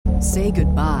Say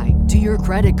goodbye to your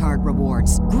credit card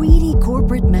rewards. Greedy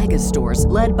corporate mega stores,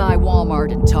 led by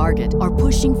Walmart and Target, are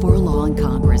pushing for a law in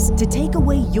Congress to take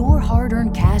away your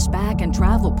hard-earned cash back and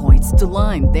travel points to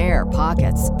line their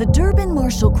pockets. The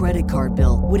Durbin-Marshall credit card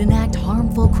bill would enact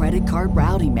harmful credit card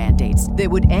routing mandates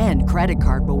that would end credit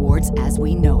card rewards as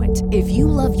we know it. If you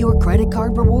love your credit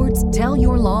card rewards, tell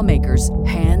your lawmakers,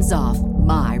 hands off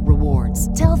my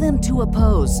rewards. Tell them to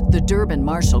oppose the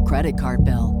Durbin-Marshall credit card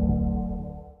bill.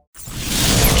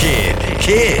 Kid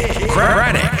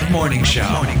Craddock Morning Show.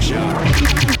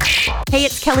 Hey,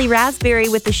 it's Kelly Raspberry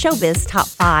with the Showbiz Top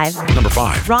 5. Number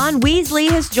 5. Ron Weasley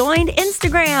has joined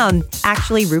Instagram.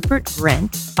 Actually, Rupert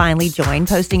Grint finally joined,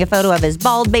 posting a photo of his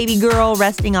bald baby girl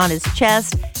resting on his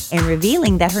chest and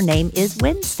revealing that her name is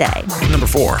Wednesday. Number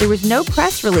 4. There was no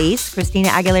press release. Christina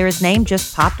Aguilera's name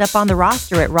just popped up on the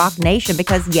roster at Rock Nation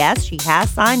because, yes, she has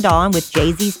signed on with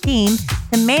Jay-Z's team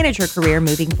to manage her career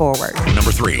moving forward.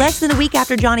 Number 3. Less than a week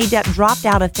after Johnny Depp dropped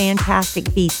out of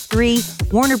Fantastic Beasts 3,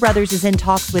 Warner Brothers is in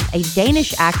talks with a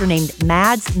Danish actor named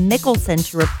Mads Mikkelsen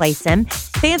to replace him.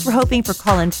 Fans were hoping for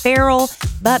Colin Farrell,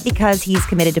 but because he's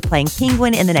committed to playing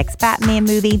Penguin in the next Batman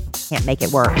movie, can't make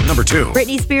it work. Number 2.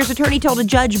 Britney Spears' attorney told a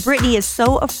judge Britney is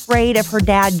so afraid of her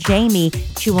dad, Jamie,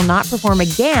 she will not perform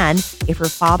again if her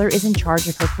father is in charge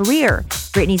of her career.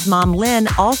 Britney's mom, Lynn,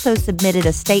 also submitted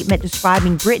a statement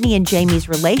describing Britney and Jamie's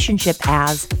relationship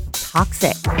as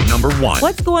toxic. Number 1.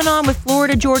 What's going on with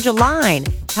Florida Georgia Line?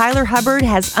 Tyler Hubbard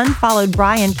has unfollowed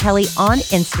Brian Kelly on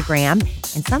Instagram,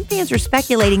 and some fans are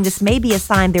speculating this may be a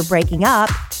sign they're breaking up,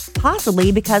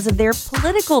 possibly because of their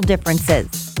political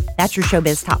differences. That's your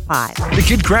Showbiz Top 5. The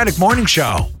Kid Craddock Morning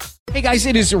Show. Hey guys,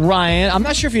 it is Ryan. I'm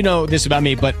not sure if you know this about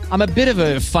me, but I'm a bit of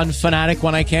a fun fanatic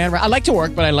when I can. I like to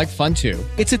work, but I like fun too.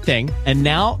 It's a thing. And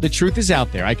now the truth is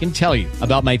out there. I can tell you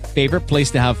about my favorite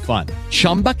place to have fun.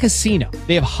 Chumba Casino.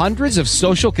 They have hundreds of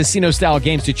social casino style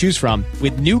games to choose from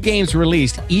with new games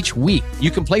released each week.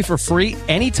 You can play for free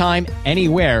anytime,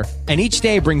 anywhere. And each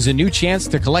day brings a new chance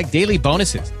to collect daily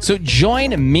bonuses. So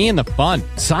join me in the fun.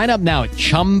 Sign up now at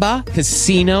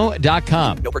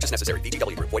ChumbaCasino.com. No purchase necessary.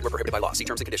 VGW Group. Void where prohibited by law. See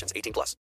terms and conditions. 18+.